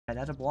Hey,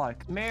 that's a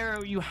block.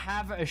 Mero, you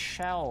have a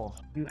shell.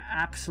 You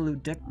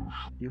absolute dick.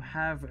 You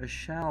have a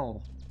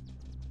shell.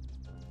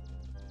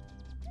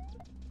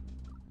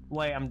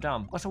 Wait, I'm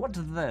dumb. Oh, so what's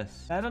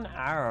this? There's an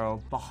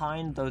arrow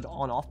behind those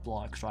on-off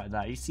blocks right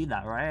there. You see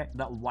that, right?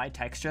 That white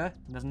texture?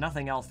 There's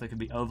nothing else that could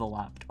be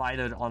overlapped by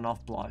those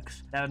on-off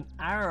blocks. There's an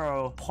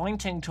arrow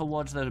pointing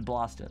towards those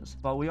blasters,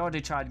 but we already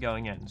tried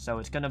going in, so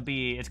it's gonna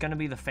be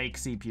the fake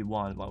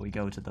CP1 while we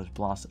go to those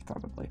blasters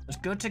probably. It's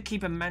good to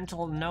keep a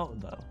mental note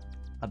though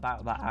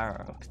about that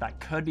arrow, because that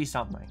could be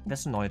something.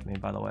 This annoyed me,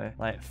 by the way.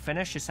 Like,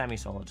 finish your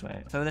semi-solids,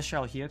 mate. Throw the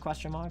shell here,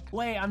 question mark?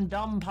 Wait, I'm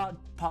dumb part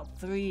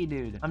 3,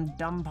 dude. I'm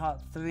dumb part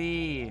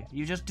 3.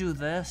 You just do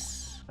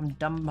this. I'm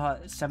dumb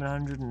part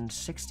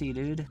 760,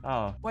 dude.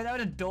 Oh. Wait, there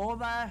was a door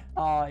there?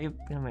 Oh, you're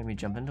gonna make me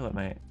jump into it,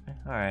 mate.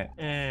 Alright.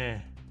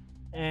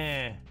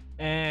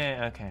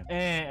 Okay.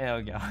 There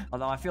we go.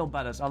 Although I feel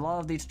better. So a lot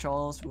of these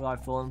trolls who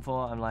I've fallen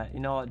for, I'm like, you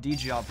know what,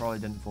 DGR probably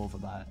didn't fall for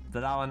that.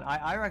 But that one,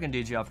 I reckon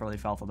DGR probably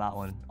fell for that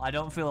one. I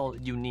don't feel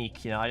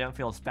unique, you know, I don't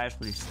feel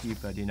especially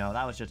stupid, you know,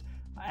 that was just,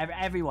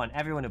 everyone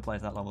who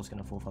plays that level is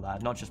gonna fall for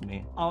that, not just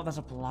me. Oh, there's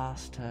a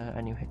blaster,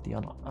 and you hit the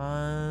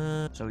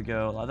on. So we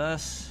go like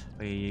this,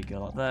 we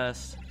go like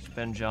this,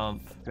 spin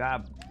jump,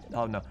 grab,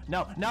 oh no,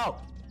 no, no!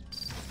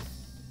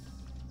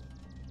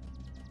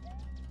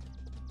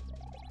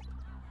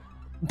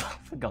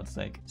 For God's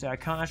sake. So I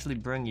can't actually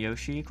bring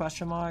Yoshi,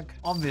 question mark?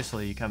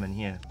 Obviously you come in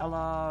here.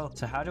 Hello.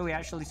 So how do we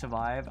actually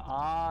survive?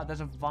 Ah, there's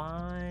a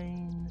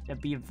vine.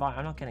 It'd be a vine.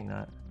 I'm not getting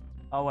that.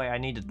 Oh wait, I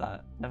needed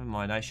that. Never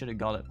mind, I should have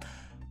got it.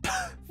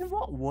 In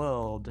what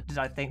world did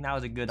I think that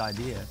was a good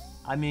idea?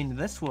 I mean,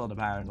 this world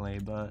apparently,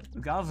 but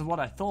regardless of what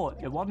I thought,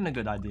 it wasn't a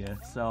good idea.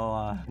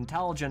 So,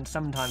 intelligence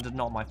sometimes is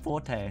not my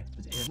forte.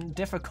 It isn't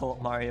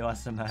difficult, Mario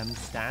SMM.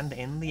 Stand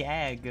in the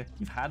egg.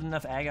 You've had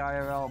enough egg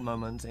IRL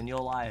moments in your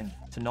life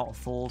to not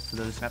fall for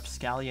those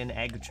rapscallion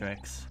egg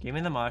tricks. Give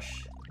me the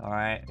mush.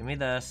 Alright, give me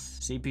this.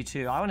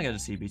 CP2. I want to go to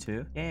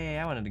CP2.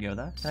 Yeah, I wanted to go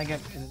there. Can I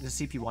get the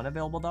CP1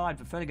 available though? I'd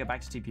prefer to go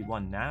back to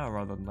CP1 now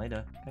rather than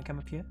later. Can I come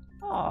up here?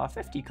 Oh,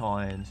 50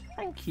 coins.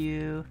 Thank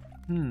you.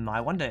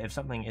 I wonder if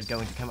something is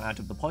going to come out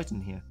of the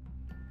poison here.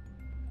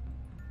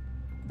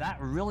 That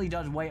really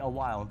does wait a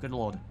while, good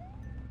lord.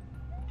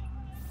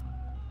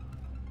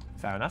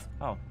 Fair enough.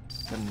 Oh,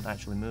 didn't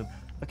actually move.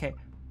 Okay.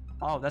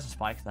 Oh, there's a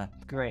spike there.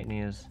 Great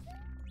news.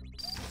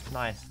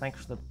 Nice.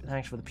 Thanks for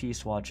the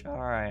P-swatch.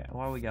 Alright,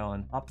 where are we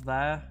going? Up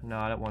there? No,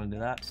 I don't want to do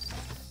that.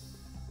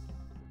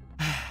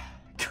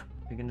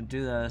 We're gonna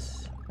do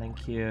this.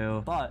 Thank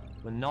you. But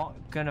we're not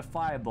gonna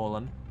fireball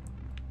him.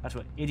 That's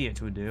what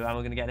idiots would do, and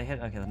we're gonna get a hit.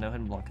 Okay, there's no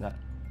hidden block that.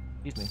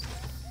 Excuse me.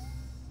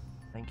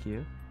 Thank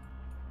you.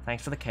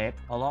 Thanks for the cape.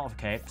 A lot of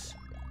capes.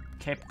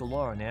 Cape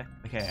galore in here.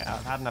 Okay,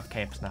 I've had enough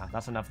capes now.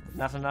 That's enough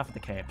of the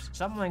capes.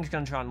 Something's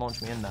gonna try and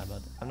launch me in there,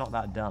 but I'm not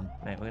that dumb.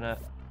 Mate,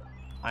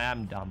 I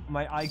am dumb.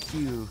 My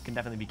IQ can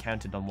definitely be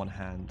counted on one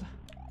hand.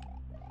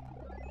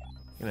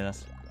 Give me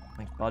this.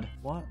 Thanks, bud.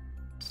 What?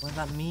 What does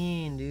that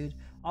mean, dude?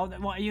 Oh,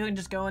 what? You can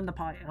just go in the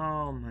pie.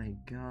 Oh my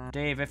god.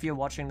 Dave, if you're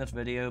watching this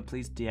video,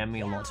 please DM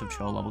me lots of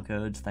troll level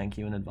codes. Thank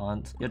you in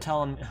advance. You're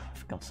telling me.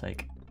 For God's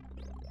sake.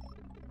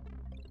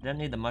 You don't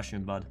need the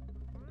mushroom, bud.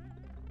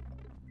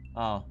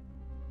 Oh.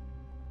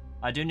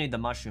 I do need the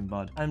mushroom,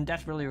 bud. I'm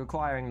desperately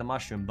requiring the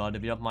mushroom, bud,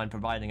 if you don't mind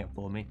providing it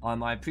for me.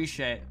 I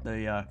appreciate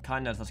the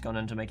kindness that's gone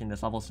into making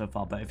this level so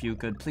far, but if you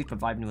could please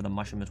provide me with a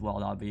mushroom as well,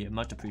 that would be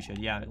much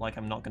appreciated. Yeah, like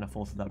I'm not gonna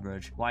fall through that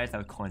bridge. Why is there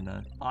a coin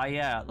there? Ah,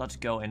 yeah, let's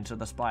go into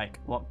the spike.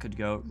 What could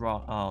go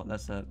wrong? Oh,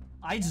 that's it.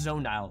 I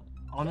zoned out.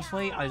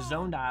 Honestly, I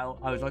zoned out.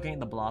 I was looking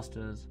at the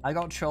blasters. I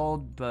got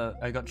trolled, but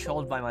I got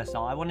trolled by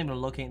myself. I wasn't even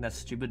looking at that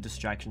stupid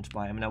distraction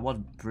spike. I mean, I was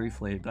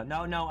briefly, but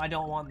no, I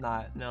don't want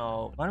that.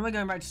 No. When am I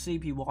going back to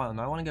CP1?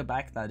 I want to go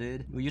back there,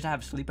 dude. We used to have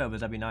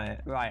sleepovers every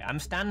night. Right, I'm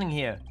standing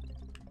here.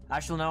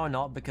 Actually, no, I'm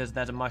not, because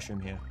there's a mushroom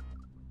here.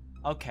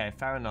 Okay,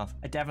 fair enough.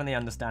 I definitely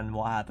understand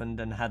what happened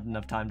and had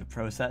enough time to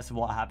process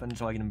what happened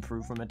so I can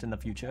improve from it in the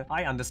future.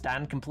 I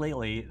understand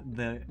completely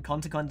the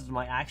consequences of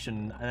my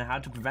action and how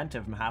to prevent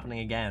it from happening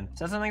again.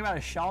 So there's something about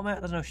a shellmet?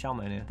 There's no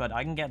shellmet in here, but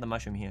I can get the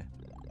mushroom here.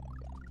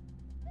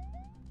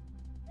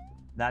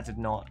 That did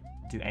not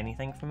do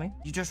anything for me.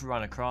 You just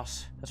run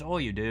across. That's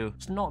all you do.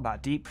 It's not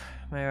that deep,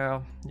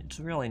 Mero. It's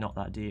really not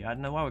that deep. I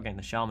don't know where we're getting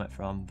the shellmet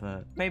from,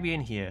 but maybe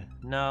in here.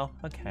 No?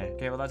 Okay.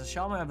 Okay, well there's a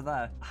shellmet over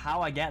there.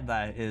 How I get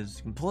there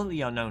is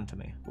completely unknown to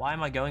me. Why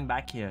am I going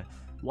back here?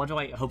 What do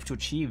I hope to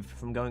achieve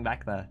from going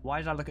back there? Why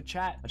did I look at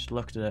chat? I just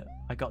looked at it.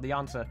 I got the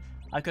answer.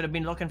 I could have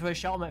been looking for a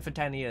shellmet for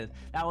 10 years.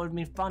 That would have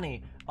been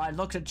funny. I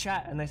looked at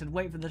chat and they said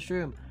wait for this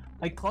room.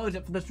 I closed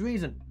it for this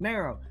reason.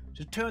 Mero,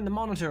 just turn the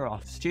monitor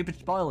off. Stupid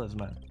spoilers,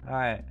 man.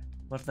 Alright.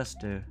 What's this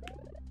do?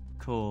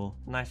 Cool.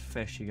 Nice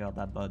fish you got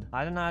that, bud.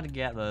 I don't know how to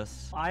get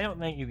this. I don't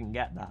think you can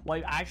get that. What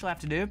you actually have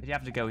to do is you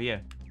have to go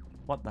here.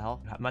 What the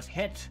hell? You must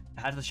hit.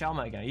 It has the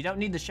shellmet again. You don't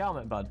need the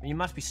shellmet, bud. You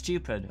must be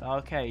stupid.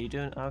 Okay, you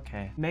don't.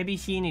 Okay. Maybe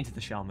he needs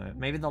the shellmet.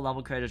 Maybe the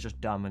level creator's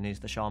just dumb and needs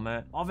the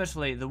shellmet.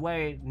 Obviously, the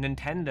way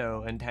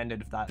Nintendo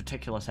intended that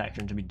particular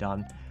section to be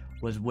done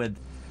was with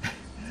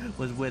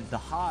was with the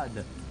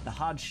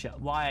hard shell.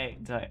 Why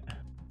did I...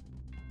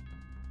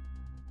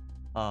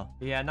 Oh,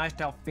 yeah, nice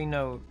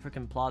Delfino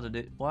freaking Plaza,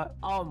 dude. What?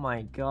 Oh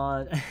my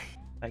god.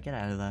 Right, get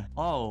out of there.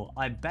 Oh,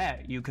 I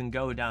bet you can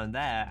go down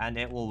there and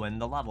it will win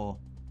the level.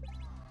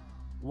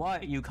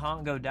 What? You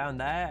can't go down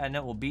there and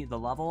it will beat the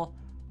level?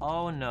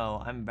 Oh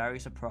no, I'm very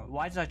surprised.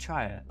 Why did I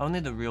try it?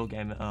 Only the real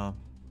game. Oh,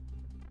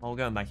 we're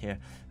going back here.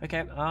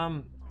 Okay,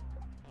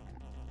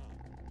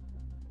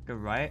 go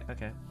right?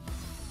 Okay.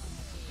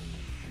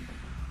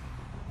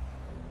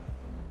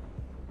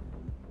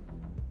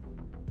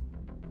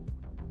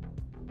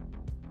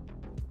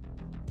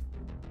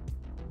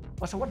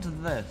 Oh, so what is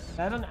this?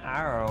 There's an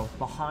arrow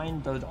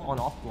behind those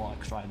on-off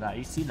blocks right there.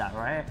 You see that,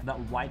 right? That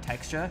white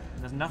texture?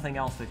 There's nothing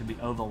else that could be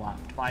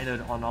overlapped by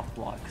those on-off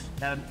blocks.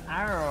 There's an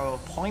arrow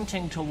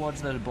pointing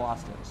towards those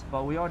blasters,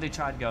 but we already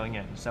tried going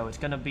in, so it's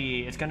gonna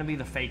be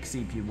the fake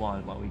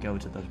CP1 when we go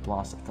to those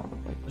blasters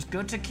probably. It's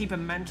good to keep a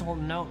mental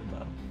note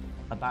though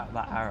about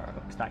that arrow,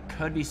 because that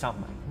could be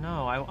something.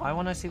 No, I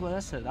want to see what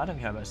this is. I don't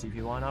care about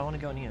CP1. I want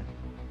to go in here.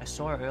 I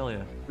saw it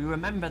earlier. We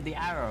remembered the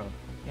arrow.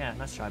 Yeah,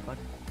 nice try, bud.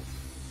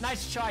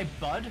 Nice try,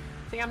 bud.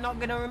 Think I'm not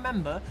gonna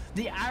remember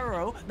the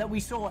arrow that we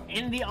saw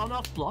in the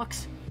on-off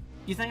blocks?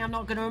 You think I'm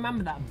not gonna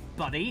remember that,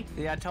 buddy?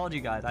 Yeah, I told you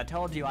guys. I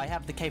told you I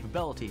have the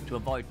capability to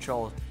avoid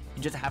trolls.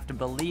 You just have to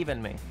believe in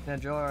me. Now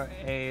draw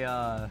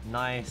a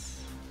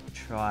nice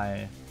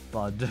try,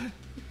 bud.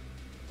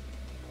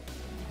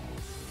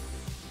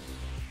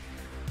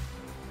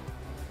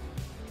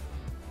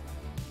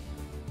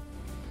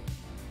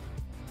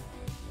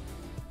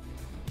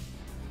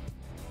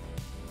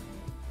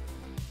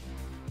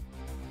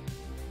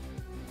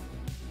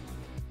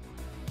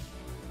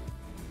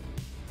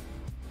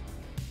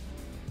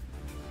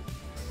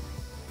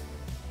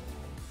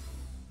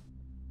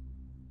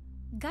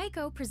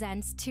 Geico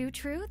presents 2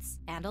 truths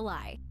and a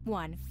lie.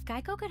 1.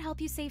 Geico could help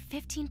you save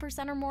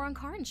 15% or more on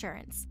car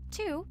insurance.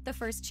 2. The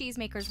first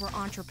cheesemakers were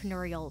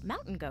entrepreneurial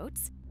mountain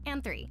goats.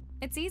 And 3.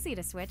 It's easy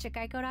to switch at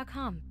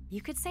geico.com.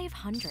 You could save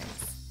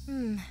hundreds.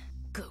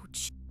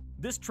 Gooch.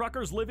 This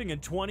trucker's living in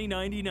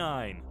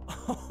 2099.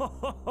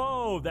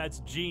 Oh, that's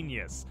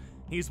genius.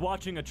 He's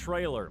watching a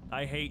trailer.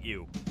 I hate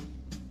you.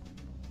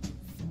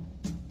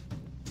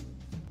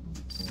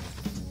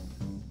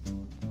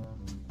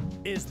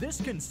 Is this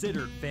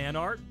considered fan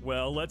art?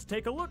 Well, let's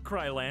take a look,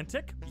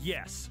 Krylantic.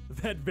 Yes,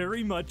 that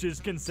very much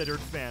is considered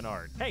fan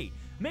art. Hey,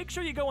 make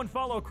sure you go and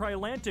follow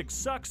Krylantic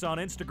Sucks on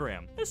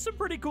Instagram. There's some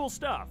pretty cool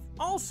stuff.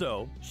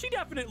 Also, she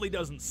definitely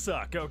doesn't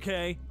suck,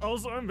 okay?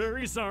 Also, I'm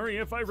very sorry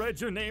if I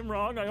read your name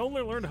wrong. I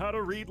only learned how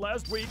to read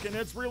last week and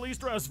it's really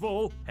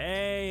stressful.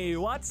 Hey,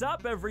 what's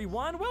up,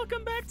 everyone?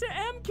 Welcome back to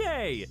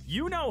MK.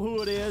 You know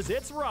who it is.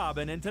 It's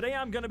Robin, and today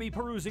I'm gonna be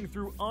perusing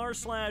through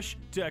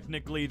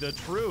r/technically the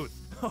truth.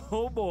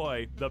 Oh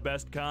boy, the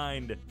best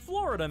kind.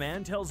 Florida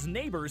man tells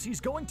neighbors he's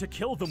going to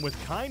kill them with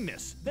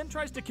kindness, then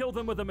tries to kill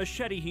them with a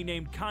machete he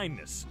named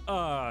Kindness.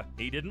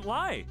 He didn't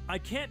lie. I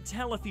can't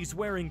tell if he's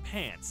wearing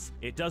pants.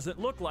 It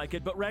doesn't look like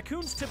it, but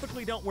raccoons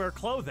typically don't wear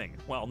clothing.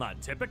 Well,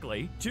 not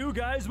typically. 2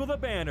 guys with a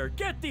banner.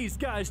 Get these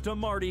guys to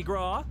Mardi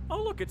Gras.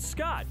 Oh, look, it's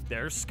Scott.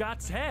 There's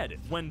Scott's head.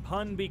 When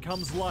pun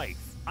becomes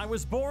life. I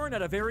was born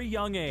at a very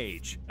young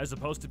age. As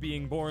opposed to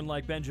being born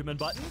like Benjamin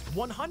Button,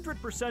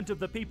 100% of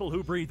the people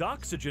who breathe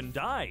oxygen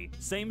die.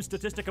 Same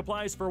statistic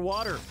applies for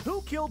water.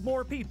 Who killed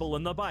more people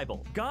in the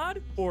Bible,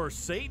 God or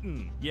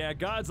Satan? Yeah,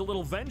 God's a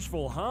little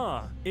vengeful,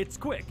 huh? It's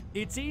quick,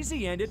 it's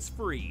easy, and it's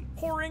free.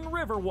 Pouring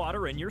river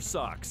water in your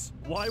socks.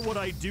 Why would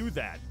I do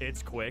that?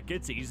 It's quick,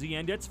 it's easy,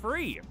 and it's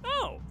free.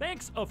 Oh,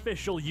 thanks,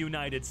 official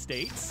United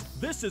States.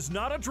 This is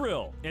not a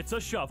drill, it's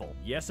a shovel.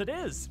 Yes, it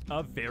is.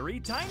 A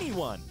very tiny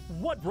one.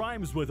 What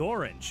rhymes with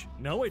orange?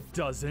 No, it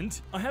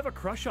doesn't. I have a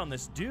crush on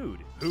this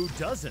dude. Who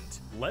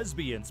doesn't?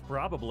 Lesbians,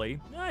 probably.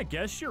 I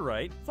guess you're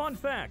right. Fun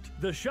fact,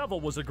 the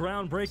shovel was a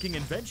groundbreaking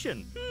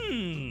invention.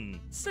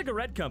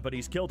 Cigarette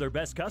companies kill their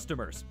best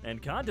customers,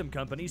 and condom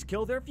companies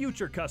kill their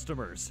future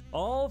customers.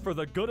 All for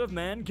the good of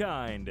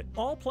mankind.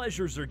 All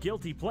pleasures are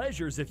guilty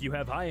pleasures if you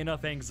have high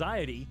enough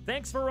anxiety.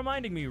 Thanks for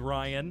reminding me,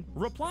 Ryan.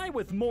 Reply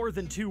with more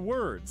than 2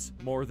 words.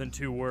 More than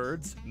 2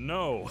 words?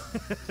 No.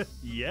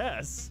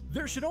 Yes.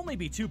 There should only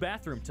be 2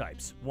 bathroom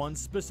types. One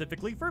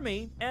specifically for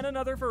me, and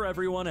another for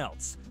everyone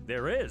else.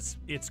 There is.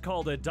 It's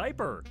called a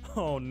diaper.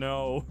 Oh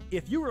no.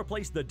 If you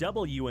replace the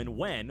W in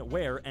when,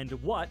 where, and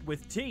what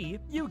with T,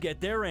 you get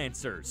their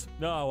answers.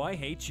 Oh, I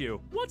hate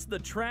you. What's the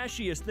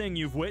trashiest thing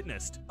you've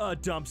witnessed? A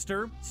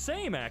dumpster?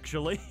 Same,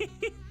 actually.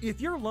 If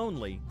you're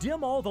lonely,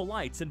 dim all the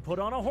lights and put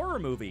on a horror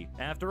movie.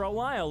 After a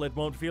while, it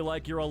won't feel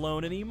like you're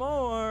alone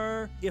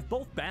anymore. If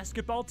both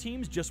basketball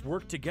teams just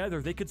worked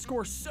together, they could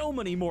score so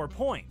many more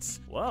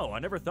points. Whoa, I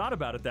never thought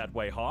about it that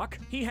way, Hawk.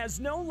 He has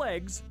no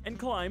legs and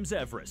climbs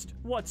Everest.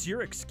 What's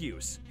your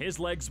excuse? His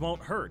legs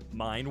won't hurt.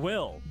 Mine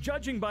will.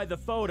 Judging by the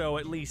photo,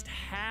 at least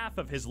half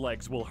of his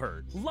legs will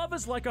hurt. Love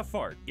is like a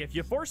fart. If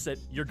you force it,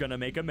 you're gonna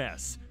make a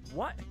mess.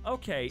 What?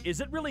 Okay,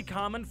 is it really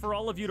common for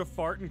all of you to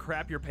fart and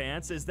crap your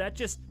pants? Is that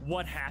just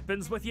what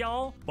happens with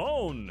y'all?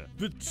 Bone,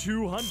 the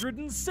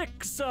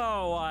 206.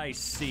 Oh, I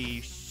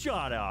see.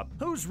 Shut up.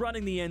 Who's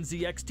running the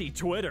NZXT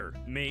Twitter?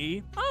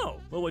 Me? Oh,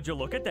 well, would you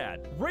look at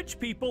that? Rich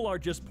people are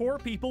just poor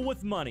people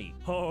with money.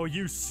 Oh,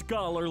 you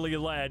scholarly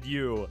lad,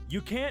 you.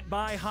 You can't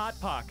buy Hot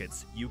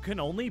Pockets. You can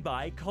only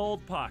buy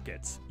Cold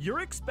Pockets. You're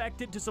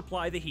expected to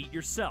supply the heat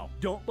yourself.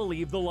 Don't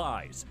believe the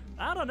lies.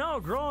 I don't know,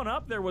 growing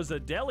up there was a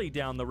deli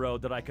down the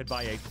road that I could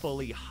buy a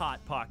fully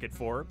Hot Pocket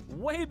for.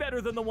 Way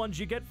better than the ones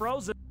you get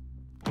frozen.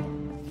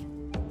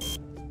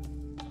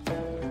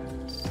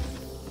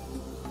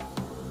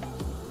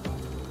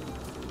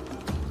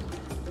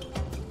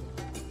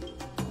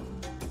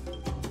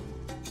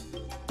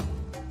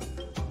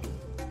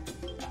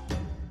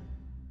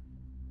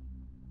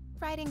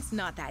 Writing's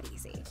not that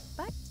easy,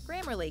 but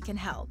Grammarly can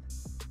help.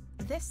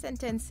 This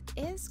sentence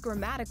is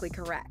grammatically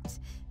correct,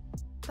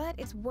 but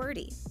it's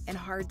wordy and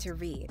hard to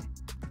read.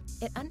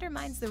 It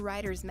undermines the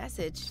writer's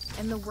message,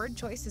 and the word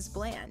choice is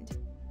bland.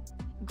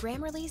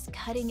 Grammarly's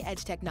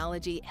cutting-edge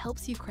technology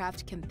helps you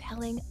craft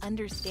compelling,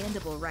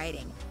 understandable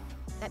writing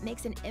that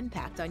makes an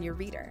impact on your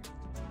reader.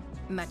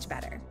 Much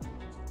better.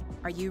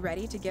 Are you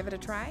ready to give it a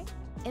try?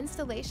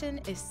 Installation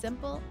is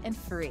simple and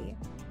free.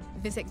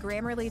 Visit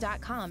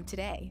Grammarly.com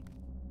today.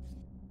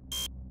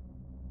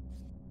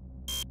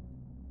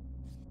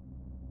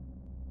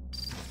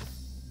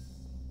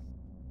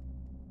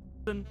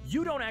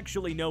 You don't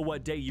actually know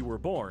what day you were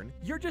born.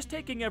 You're just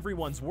taking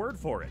everyone's word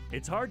for it.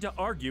 It's hard to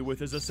argue with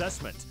his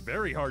assessment.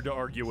 Very hard to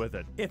argue with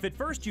it. If at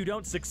first you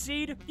don't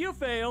succeed, you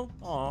fail.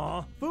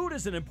 Aw, food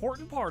is an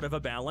important part of a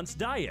balanced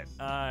diet.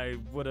 I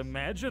would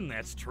imagine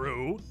that's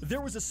true.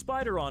 There was a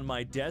spider on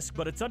my desk,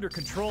 but it's under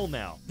control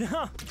now.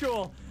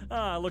 Cool.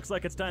 Looks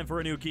like it's time for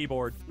a new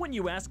keyboard. When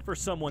you ask for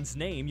someone's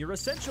name, you're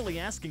essentially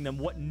asking them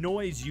what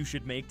noise you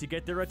should make to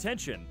get their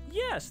attention.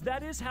 Yes,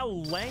 that is how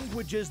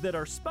languages that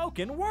are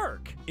spoken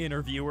work.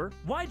 Interviewer,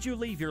 why'd you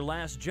leave your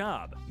last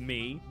job?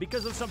 Me,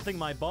 because of something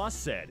my boss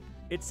said.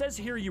 It says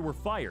here you were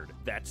fired.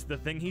 That's the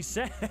thing he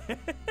said.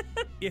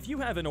 If you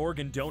have an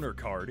organ donor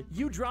card,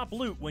 you drop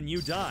loot when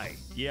you die.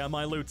 Yeah,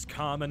 my loot's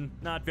common,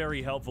 not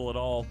very helpful at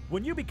all.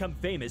 When you become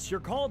famous, you're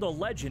called a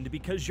legend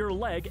because your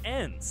leg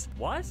ends.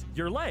 What?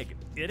 Your leg?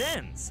 It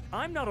ends.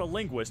 I'm not a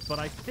linguist, but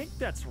I think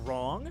that's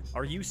wrong.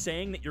 Are you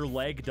saying that your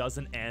leg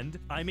doesn't end?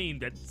 I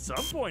mean, at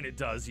some point it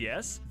does,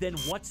 yes. Then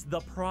what's the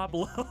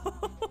problem?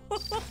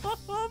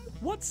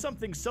 What's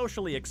something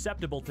socially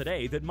acceptable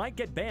today that might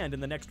get banned in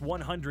the next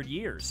 100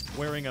 years?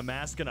 Wearing a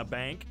mask in a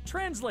bank?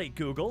 Translate,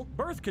 Google.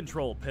 Birth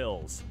control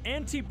pills.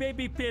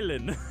 Anti-baby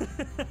pillin.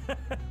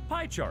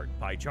 Pie chart.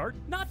 Pie chart?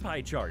 Not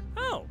pie chart.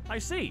 Oh, I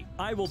see.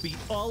 I will beat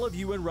all of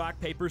you in rock,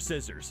 paper,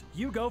 scissors.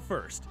 You go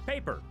first.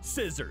 Paper.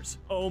 Scissors.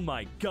 Oh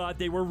my god,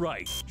 they were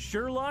right.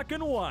 Sherlock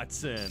and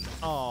Watson.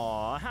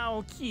 Aw,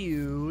 how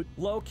cute.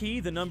 Low-key,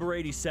 the number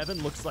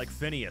 87 looks like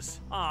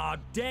Phineas. Aw,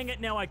 dang it,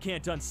 now I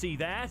can't unsee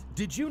that.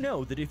 Did you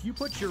know that if you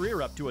put your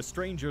ear up to a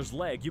stranger's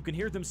leg, you can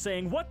hear them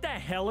saying, "What the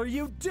hell are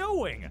you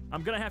doing?"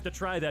 I'm gonna have to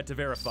try that to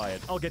verify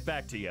it. I'll get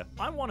back to you.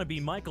 I want to be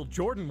Michael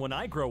Jordan when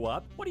I grow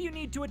up. What do you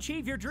need to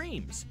achieve your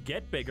dreams?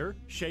 Get bigger,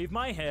 shave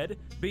my head,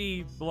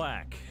 be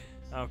black.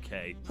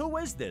 Okay. Who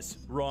is this?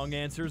 Wrong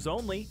answers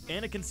only.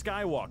 Anakin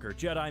Skywalker,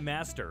 Jedi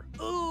Master.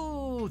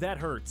 Ooh, that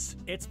hurts.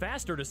 It's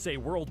faster to say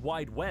World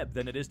Wide Web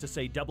than it is to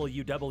say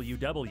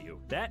WWW.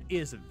 That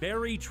is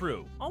very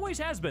true. Always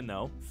has been,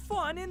 though.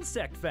 Fun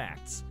insect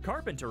facts.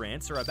 Carpenter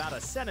ants are about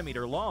 1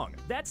 centimeter long.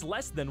 That's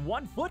less than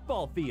 1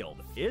 football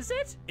field. Is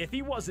it? If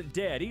he wasn't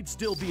dead, he'd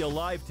still be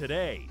alive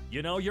today.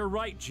 You know, you're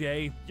right,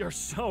 Jay. You're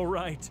so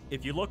right.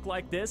 If you look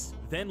like this,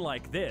 then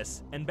like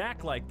this, and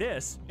back like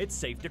this, it's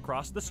safe to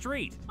cross the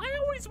street. I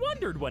always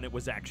wondered when it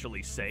was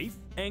actually safe.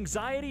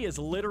 Anxiety is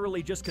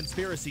literally just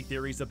conspiracy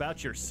theories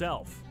about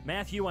yourself.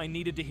 Matthew, I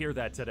needed to hear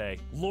that today.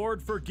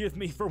 Lord, forgive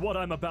me for what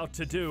I'm about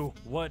to do.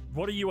 What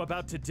are you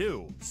about to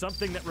do?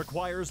 Something that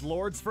requires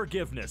Lord's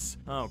forgiveness.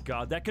 Oh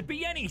god, that could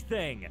be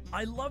anything.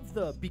 I love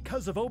the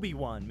because of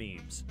Obi-Wan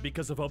memes.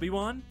 Because of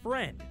Obi-Wan?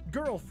 Friend,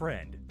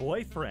 girlfriend,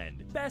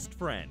 boyfriend, best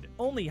friend.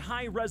 Only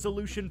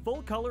high-resolution,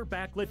 full-color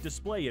backlit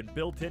display and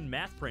built-in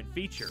math print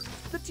feature.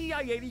 The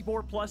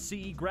TI-84 Plus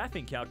CE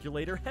graphing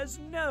calculator has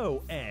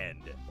no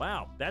end.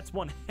 Wow, that's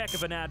one heck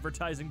of an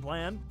advertising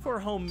plan. For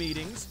home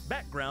meetings,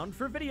 background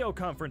for video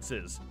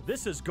conferences.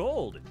 This is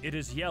gold. It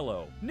is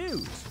yellow.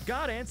 News.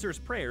 God answers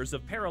prayers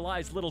of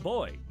paralyzed little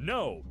boy.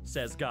 No,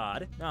 says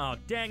God. Oh,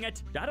 dang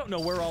it. I don't know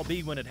where I'll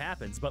be when it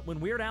happens, but when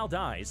Weird Al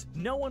dies,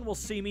 no one will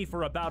see me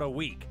for about a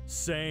week.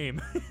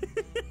 Same.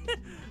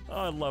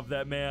 I love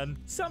that, man.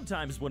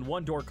 Sometimes when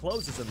one door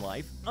closes in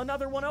life,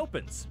 another one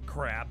opens.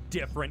 Crap,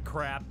 different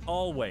crap,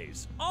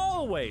 always.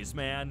 Always,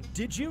 man.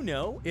 Did you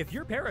know if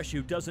your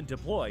parachute doesn't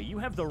deploy, you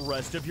have the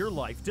rest of your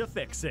life to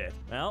fix it?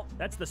 Well,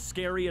 that's the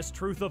scariest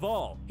truth of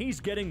all.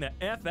 He's getting the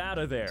F out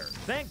of there.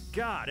 Thank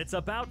God, it's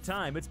about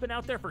time. It's been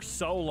out there for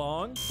so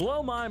long.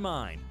 Blow my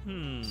mind.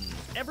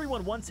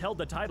 Everyone once held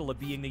the title of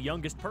being the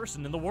youngest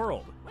person in the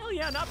world. Well,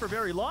 yeah, not for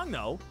very long,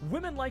 though.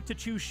 Women like to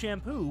choose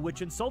shampoo,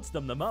 which insults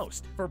them the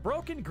most. For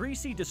broken,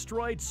 greasy,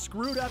 destroyed,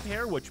 screwed up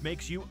hair, which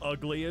makes you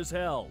ugly as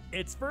hell.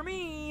 It's for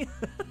me.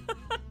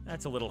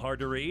 That's a little hard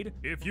to read.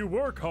 If you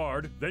work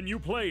hard, then you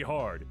play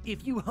hard.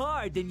 If you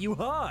hide, then you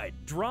hide.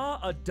 Draw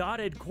a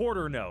dotted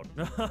quarter note.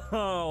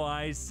 Oh,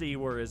 I see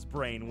where his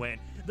brain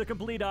went. The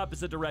complete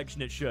opposite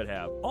direction it should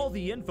have. All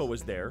the info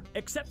is there,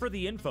 except for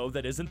the info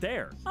that isn't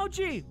there. Oh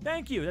gee,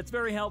 thank you, that's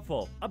very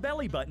helpful. A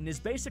belly button is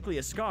basically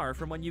a scar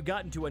from when you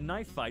got into a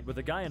knife fight with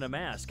a guy in a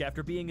mask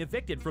after being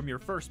evicted from your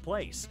first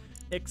place.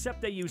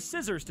 Except they use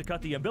scissors to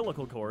cut the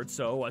umbilical cord,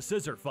 so a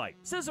scissor fight.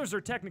 Scissors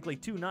are technically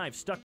two knives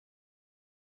stuck